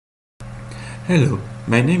Hello,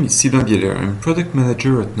 my name is Sylvain Bieler. I'm Product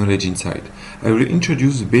Manager at Knowledge Insight. I will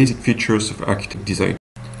introduce the basic features of arKItect design.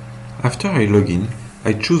 After I log in,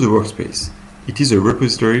 I choose a workspace. It is a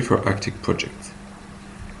repository for arKItect project.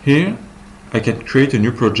 Here, I can create a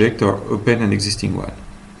new project or open an existing one.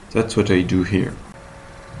 That's what I do here.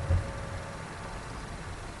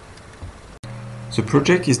 The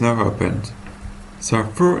project is now opened. There are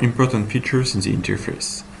four important features in the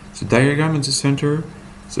interface: the diagram in the center,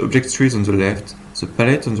 the object trees on the left, the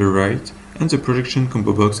palette on the right, and the projection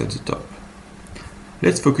combo box at the top.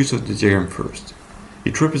 Let's focus on the diagram first.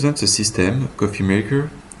 It represents a system, a coffee maker,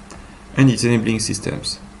 and its enabling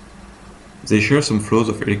systems. They share some flows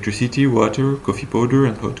of electricity, water, coffee powder,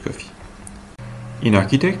 and hot coffee. In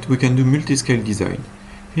arKItect, we can do multi-scale design.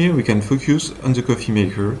 Here we can focus on the coffee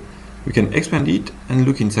maker, we can expand it and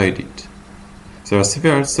look inside it. There are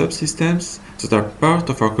several subsystems that are part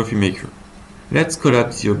of our coffee maker. Let's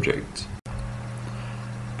collapse the object.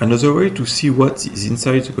 Another way to see what is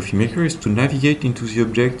inside the coffee maker is to navigate into the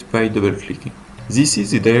object by double-clicking. This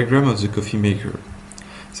is the diagram of the coffee maker.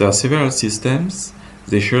 There are several systems,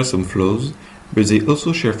 they share some flows, but they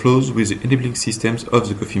also share flows with the enabling systems of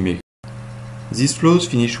the coffee maker. These flows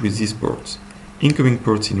finish with these ports, incoming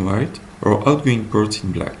ports in white or outgoing ports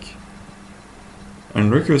in black.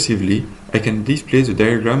 And recursively, I can display the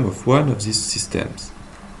diagram of one of these systems,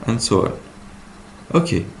 and so on.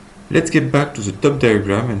 Okay, let's get back to the top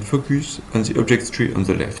diagram and focus on the object tree on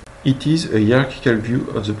the left. It is a hierarchical view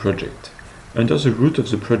of the project. Under the root of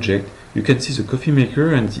the project, you can see the coffee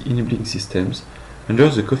maker and the enabling systems. Under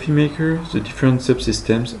the coffee maker, the different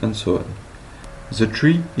subsystems, and so on. The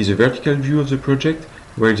tree is a vertical view of the project,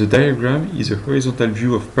 while the diagram is a horizontal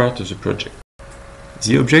view of part of the project.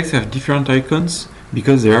 The objects have different icons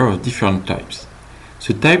because they are of different types.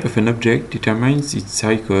 The type of an object determines its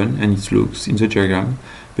icon and its looks in the diagram,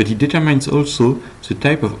 but it determines also the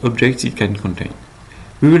type of objects it can contain.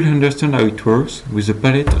 We will understand how it works with the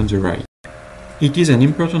palette on the right. It is an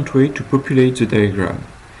important way to populate the diagram.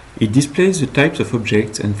 It displays the types of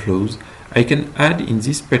objects and flows I can add in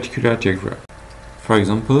this particular diagram. For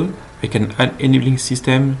example, I can add enabling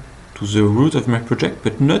system to the root of my project,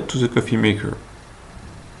 but not to the coffee maker.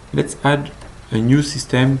 Let's add a new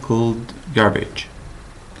system called garbage.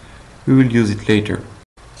 We will use it later.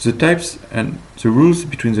 The types and the rules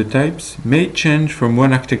between the types may change from one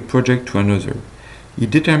arKItect project to another. It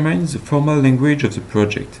determines the formal language of the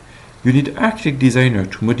project. You need arKItect Designer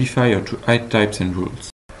to modify or to add types and rules.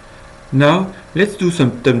 Now, let's do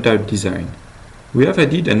some top-down design. We have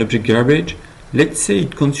added an object garbage. Let's say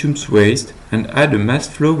it consumes waste and add a mass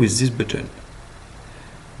flow with this button.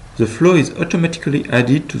 The flow is automatically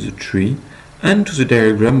added to the tree and to the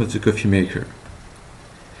diagram of the coffee maker.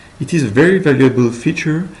 It is a very valuable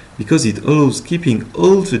feature because it allows keeping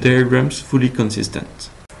all the diagrams fully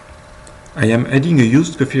consistent. I am adding a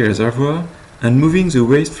used coffee reservoir and moving the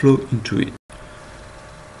waste flow into it.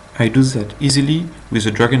 I do that easily with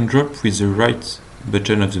a drag and drop with the right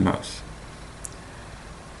button of the mouse.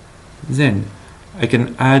 Then I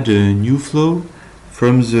can add a new flow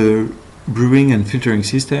from the brewing and filtering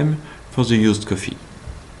system for the used coffee.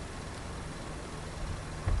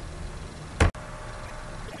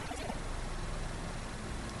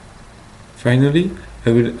 Finally, I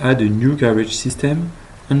will add a new garbage system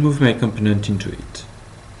and move my component into it.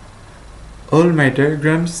 All my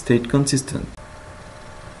diagrams stayed consistent.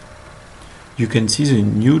 You can see the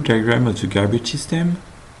new diagram of the garbage system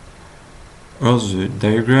or the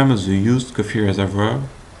diagram of the used coffee reservoir.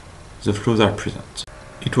 The flows are present.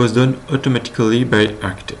 It was done automatically by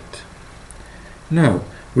arKItect. Now,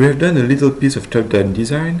 we have done a little piece of top-down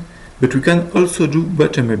design, but we can also do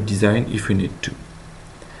bottom-up design if we need to.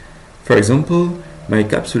 For example, my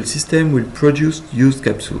capsule system will produce used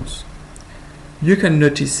capsules. You can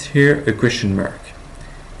notice here a question mark.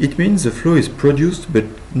 It means the flow is produced but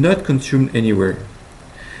not consumed anywhere.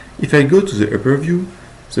 If I go to the upper view,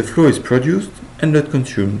 the flow is produced and not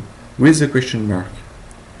consumed with the question mark.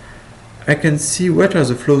 I can see what are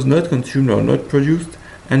the flows not consumed or not produced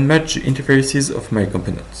and match the interfaces of my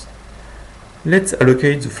components. Let's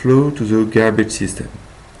allocate the flow to the garbage system.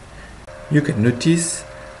 You can notice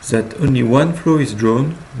that only one flow is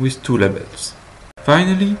drawn with two labels.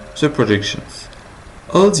 Finally, the projections.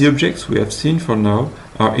 All the objects we have seen for now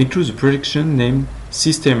are into the projection named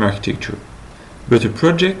System Architecture, but a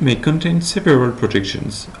project may contain several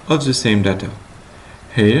projections of the same data.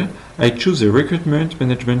 Here, I choose the Recruitment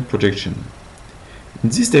Management projection. In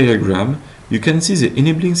this diagram, you can see the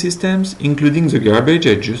enabling systems, including the garbage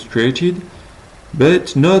I just created,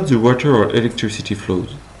 but not the water or electricity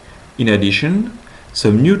flows. In addition,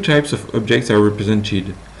 some new types of objects are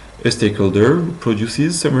represented: a stakeholder who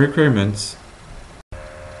produces some requirements.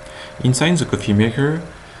 Inside the coffee maker,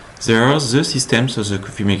 there are the systems of the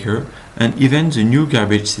coffee maker and even the new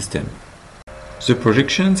garbage system. The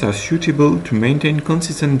projections are suitable to maintain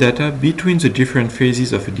consistent data between the different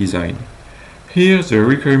phases of a design. Here the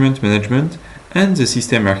requirement management and the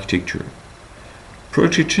system architecture.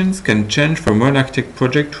 Projections can change from one architect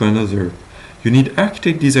project to another. You need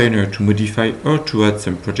architect designer to modify or to add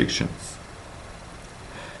some projections.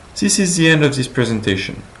 This is the end of this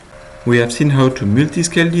presentation. We have seen how to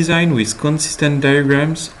multi-scale design with consistent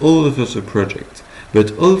diagrams all over the project,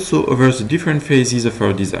 but also over the different phases of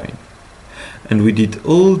our design. And we did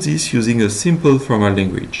all this using a simple formal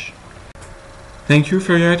language. Thank you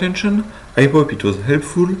for your attention. I hope it was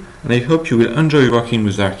helpful, and I hope you will enjoy working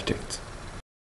with arKItect.